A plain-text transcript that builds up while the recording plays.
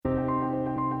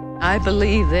I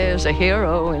believe there's a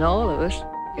hero in all of us.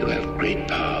 You have great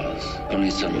powers, only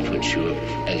some of which you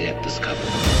have as yet discovered.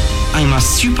 I'm a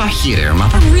superhero.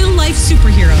 A real-life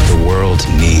superhero. The world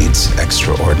needs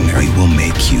extraordinary. We will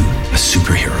make you a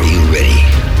superhero. Are you ready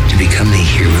to become a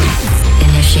hero?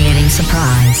 Initiating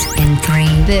surprise in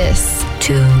 3. This,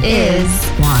 2, is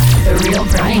 1. The Real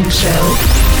Brian Show.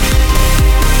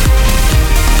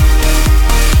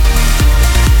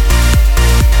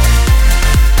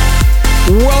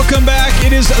 Welcome back.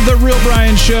 It is The Real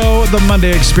Brian Show, the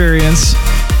Monday Experience.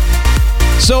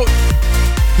 So,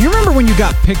 you remember when you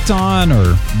got picked on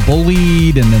or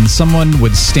bullied and then someone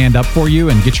would stand up for you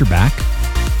and get your back?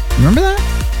 You remember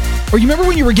that? Or you remember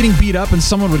when you were getting beat up and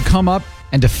someone would come up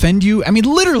and defend you? I mean,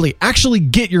 literally, actually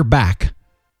get your back,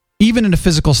 even in a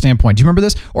physical standpoint. Do you remember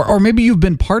this? Or maybe you've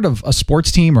been part of a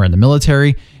sports team or in the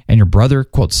military and your brother,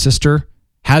 quote, sister,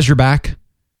 has your back.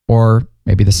 Or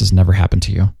maybe this has never happened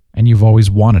to you and you've always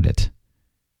wanted it.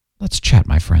 Let's chat,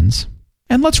 my friends,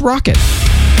 and let's rock it.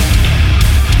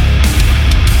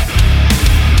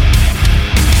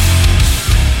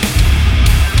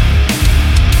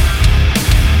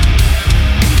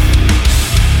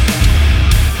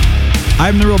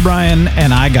 I'm The Real Brian,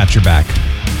 and I got your back.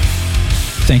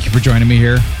 Thank you for joining me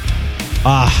here.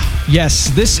 Yes,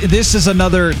 this is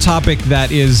another topic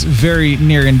that is very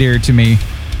near and dear to me.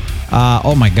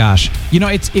 Oh my gosh. You know,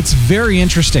 it's very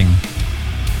interesting.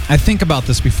 I think about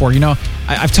this before. You know,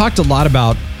 I've talked a lot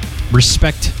about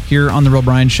respect here on The Real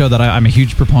Brian Show, that I'm a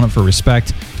huge proponent for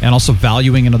respect and also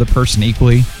valuing another person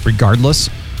equally, regardless.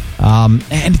 And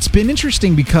it's been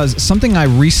interesting because something I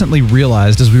recently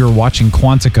realized as we were watching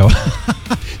Quantico.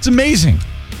 It's amazing.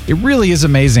 It really is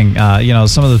amazing. You know,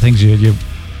 some of the things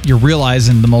you realize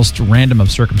in the most random of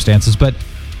circumstances. But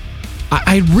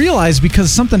I realized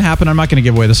because something happened. I'm not going to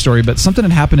give away the story, but something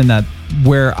had happened in that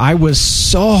where I was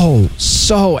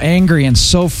so angry and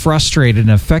so frustrated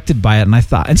and affected by it. And I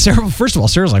thought, and Sarah, first of all,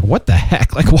 Sarah's like, "What the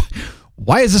heck? Like,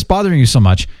 why is this bothering you so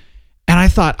much?" And I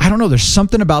thought, I don't know, there's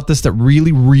something about this that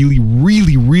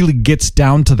really gets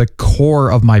down to the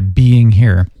core of my being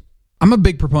here. I'm a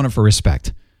big proponent for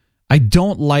respect. I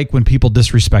don't like when people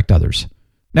disrespect others.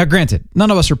 Now, granted,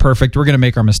 none of us are perfect. We're going to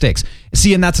make our mistakes.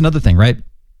 See, and that's another thing, right?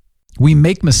 We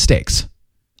make mistakes.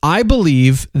 I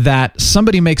believe that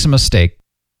somebody makes a mistake.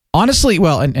 Honestly,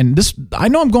 well, and this, I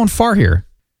know I'm going far here.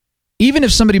 Even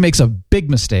if somebody makes a big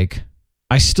mistake,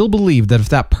 I still believe that if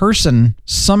that person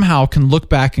somehow can look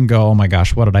back and go, "Oh my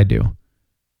gosh, what did I do?"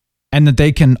 And that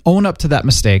they can own up to that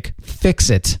mistake, fix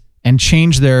it, and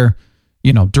change their,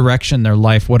 direction, their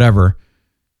life, whatever,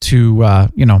 to,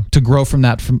 to grow from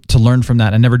that, to learn from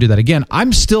that and never do that again.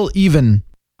 I'm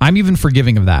even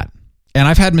forgiving of that. And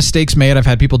I've had mistakes made. I've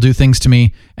had people do things to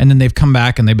me and then they've come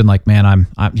back and they've been like, "Man,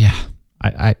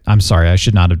 I'm sorry. I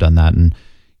should not have done that." And,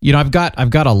 I've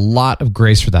got a lot of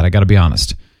grace for that. I got to be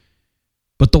honest.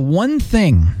 But the one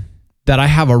thing that I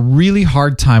have a really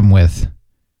hard time with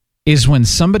is when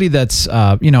somebody that's,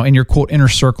 in your quote inner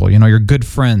circle, your good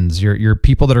friends, your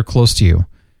people that are close to you,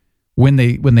 when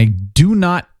they do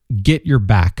not get your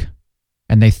back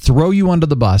and they throw you under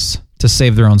the bus to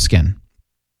save their own skin.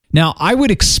 Now, I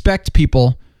would expect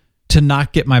people to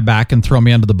not get my back and throw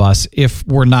me under the bus if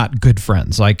we're not good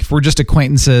friends. Like if we're just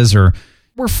acquaintances or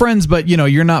we're friends, but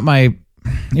you're not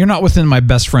within my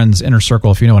best friend's inner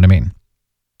circle, if you know what I mean.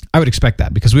 I would expect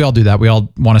that because we all do that. We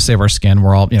all want to save our skin.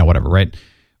 We're all, whatever, right?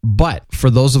 But for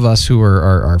those of us who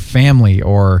are family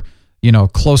or,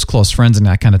 close friends and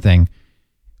that kind of thing,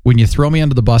 when you throw me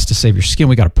under the bus to save your skin,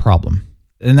 we got a problem.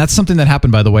 And that's something that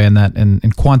happened, by the way, in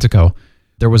Quantico.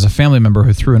 There was a family member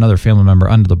who threw another family member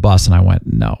under the bus, and I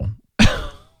went, no.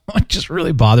 It just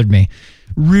really bothered me.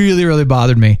 Really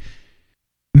bothered me.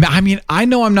 I mean, I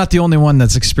know I'm not the only one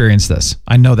that's experienced this.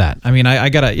 I know that. I mean, I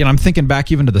gotta, I'm thinking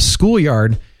back even to the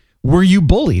schoolyard. Were you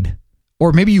bullied?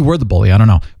 Or maybe you were the bully. I don't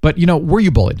know. But, were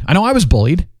you bullied? I know I was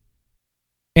bullied.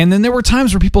 And then there were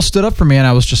times where people stood up for me and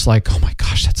I was just like, "Oh my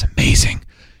gosh, that's amazing."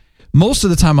 Most of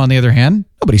the time, on the other hand,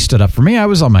 nobody stood up for me. I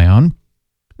was on my own.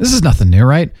 This is nothing new,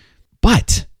 right?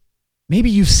 But maybe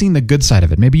you've seen the good side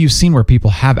of it. Maybe you've seen where people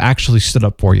have actually stood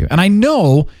up for you. And I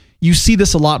know you see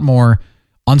this a lot more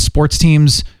on sports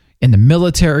teams, in the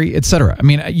military, etc. I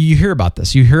mean, you hear about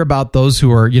this. You hear about those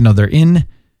who are, they're in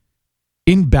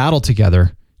battle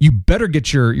together. You better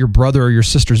get your brother or your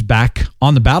sister's back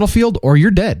on the battlefield or you're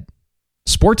dead.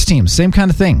 Sports teams, same kind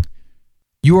of thing.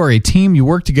 You are a team, you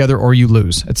work together or you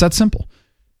lose. It's that simple.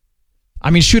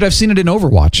 I mean, shoot, I've seen it in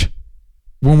Overwatch.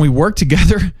 When we work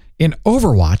together in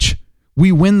Overwatch,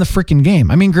 we win the freaking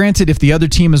game. I mean, granted, if the other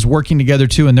team is working together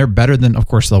too and they're better, then of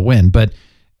course they'll win. But,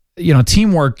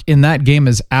 teamwork in that game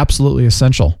is absolutely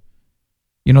essential.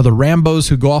 the Rambos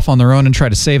who go off on their own and try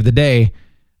to save the day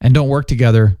and don't work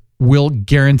together will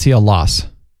guarantee a loss.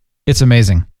 It's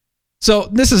amazing. So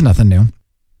this is nothing new.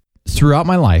 Throughout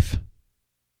my life,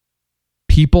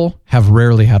 people have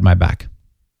rarely had my back.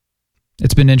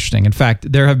 It's been interesting. In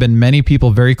fact, there have been many people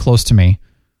very close to me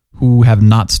who have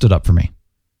not stood up for me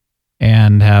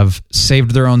and have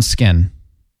saved their own skin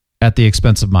at the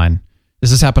expense of mine. This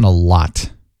has happened a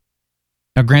lot.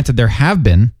 Now, granted, there have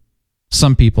been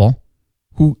some people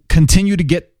who continue to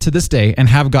get to this day and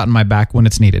have gotten my back when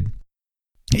it's needed.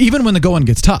 Even when the going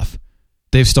gets tough,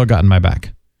 they've still gotten my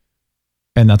back.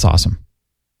 And that's awesome.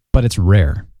 But it's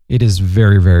rare. It is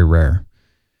very, very rare.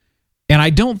 And I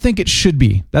don't think it should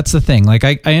be. That's the thing. Like,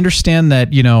 I understand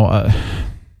that,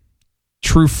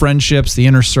 true friendships, the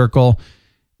inner circle,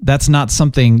 that's not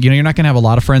something, you're not going to have a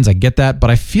lot of friends. I get that. But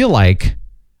I feel like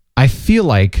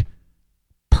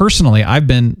personally, I've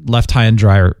been left high and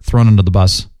dry or thrown under the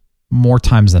bus more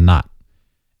times than not.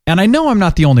 And I know I'm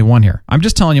not the only one here. I'm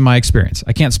just telling you my experience.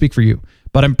 I can't speak for you,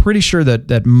 but I'm pretty sure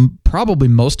that probably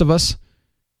most of us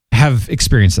have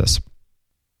experienced this.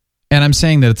 And I'm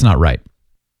saying that it's not right.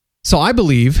 So I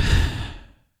believe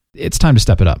it's time to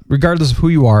step it up, regardless of who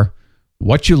you are,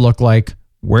 what you look like,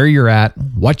 where you're at,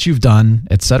 what you've done,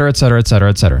 et cetera, et cetera, et cetera,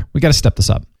 et cetera. We got to step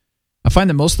this up. I find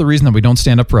that most of the reason that we don't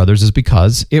stand up for others is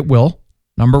because it will,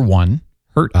 number one,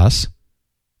 hurt us,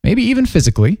 maybe even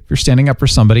physically. If you're standing up for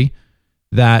somebody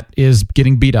that is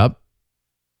getting beat up,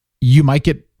 you might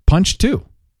get punched too.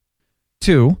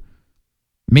 Two,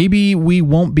 maybe we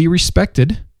won't be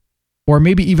respected, or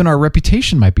maybe even our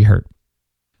reputation might be hurt.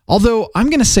 Although I'm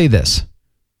going to say this,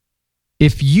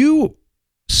 if you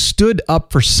stood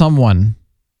up for someone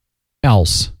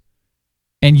else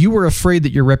and you were afraid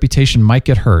that your reputation might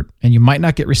get hurt and you might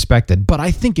not get respected, but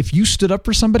I think if you stood up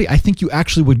for somebody, I think you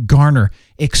actually would garner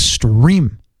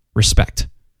extreme respect.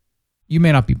 You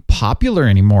may not be popular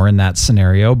anymore in that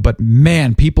scenario, but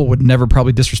man, people would never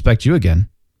probably disrespect you again.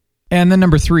 And then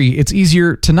number three, it's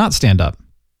easier to not stand up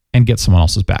and get someone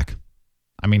else's back.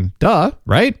 I mean, duh,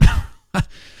 right?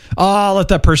 I'll let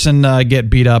that person get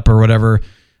beat up or whatever.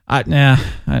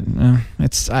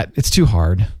 It's too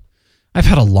hard. I've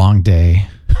had a long day.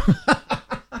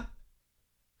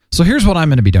 So here's what I'm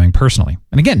going to be doing personally.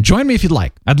 And again, join me if you'd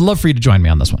like. I'd love for you to join me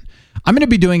on this one. I'm going to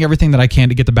be doing everything that I can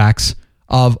to get the backs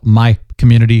of my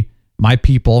community, my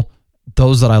people,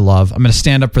 those that I love. I'm going to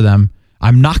stand up for them.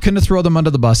 I'm not going to throw them under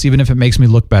the bus, even if it makes me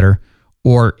look better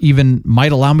or even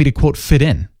might allow me to, quote, fit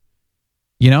in.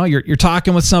 You're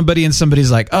talking with somebody and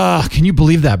somebody's like, oh, can you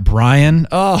believe that Brian?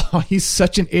 Oh, he's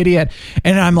such an idiot.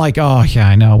 And I'm like, oh, yeah,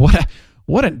 I know.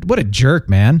 What a jerk,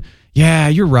 man. Yeah,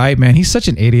 you're right, man. He's such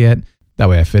an idiot. That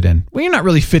way I fit in. Well, you're not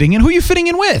really fitting in. Who are you fitting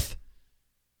in with?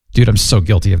 Dude, I'm so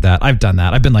guilty of that. I've done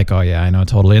that. I've been like, oh, yeah, I know,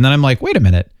 totally. And then I'm like, wait a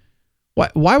minute.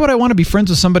 Why would I want to be friends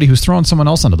with somebody who's throwing someone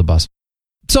else under the bus?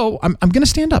 So I'm going to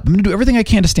stand up. I'm going to do everything I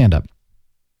can to stand up.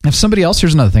 If somebody else,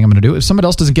 here's another thing I'm going to do. If somebody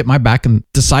else doesn't get my back and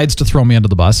decides to throw me under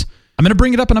the bus, I'm going to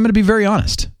bring it up and I'm going to be very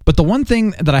honest. But the one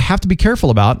thing that I have to be careful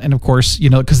about, and of course,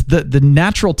 because the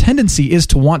natural tendency is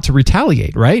to want to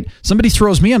retaliate, right? Somebody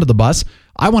throws me under the bus,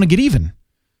 I want to get even.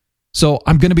 So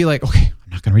I'm going to be like, okay,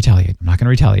 I'm not going to retaliate.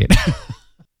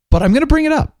 But I'm going to bring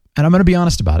it up and I'm going to be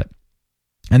honest about it.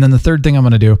 And then the third thing I'm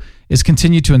going to do is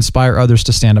continue to inspire others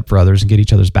to stand up for others and get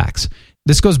each other's backs.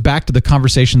 This goes back to the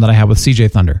conversation that I had with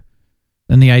CJ Thunder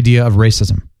and the idea of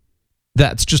racism.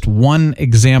 That's just one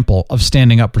example of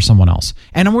standing up for someone else.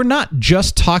 And we're not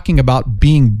just talking about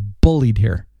being bullied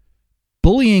here.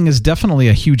 Bullying is definitely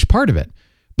a huge part of it.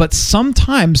 But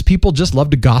sometimes people just love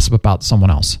to gossip about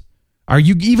someone else. Are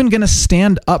you even going to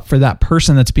stand up for that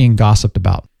person that's being gossiped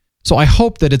about? So I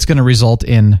hope that it's going to result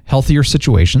in healthier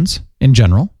situations in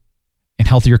general, in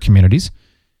healthier communities,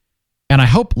 and I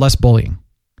hope less bullying,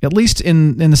 at least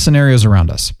in the scenarios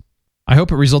around us. I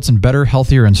hope it results in better,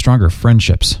 healthier, and stronger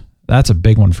friendships. That's a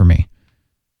big one for me.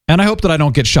 And I hope that I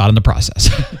don't get shot in the process.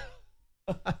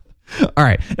 All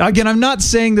right. Now, again, I'm not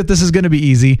saying that this is going to be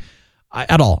easy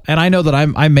at all. And I know that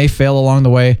I may fail along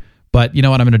the way, but you know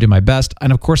what? I'm going to do my best.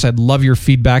 And of course, I'd love your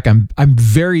feedback. I'm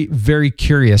very, very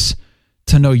curious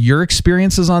to know your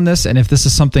experiences on this. And if this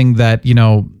is something that,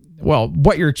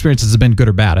 what your experiences have been, good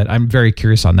or bad. I'm very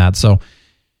curious on that. So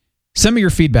send me your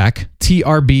feedback,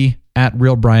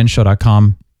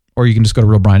 trb@realbrianshow.com, or you can just go to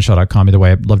realbrianshow.com. Either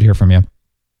way, I'd love to hear from you.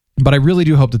 But I really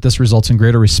do hope that this results in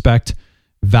greater respect,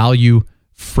 value,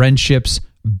 friendships,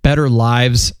 better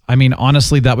lives. I mean,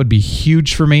 honestly, that would be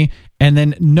huge for me. And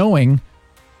then knowing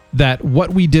that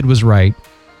what we did was right,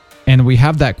 and we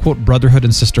have that, quote, brotherhood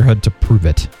and sisterhood to prove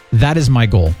it. That is my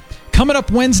goal. Coming up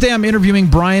Wednesday, I'm interviewing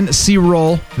Brian C.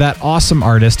 Roll, that awesome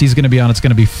artist. He's going to be on. It's going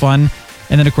to be fun.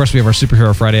 And then, of course, we have our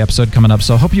Superhero Friday episode coming up.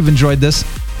 So I hope you've enjoyed this.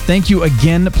 Thank you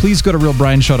again. Please go to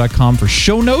realbrianshow.com for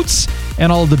show notes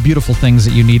and all of the beautiful things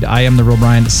that you need. I am The Real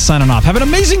Brian, signing off. Have an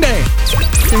amazing day.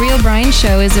 The Real Brian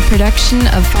Show is a production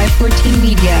of 514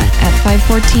 Media at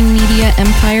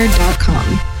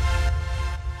 514mediaempire.com.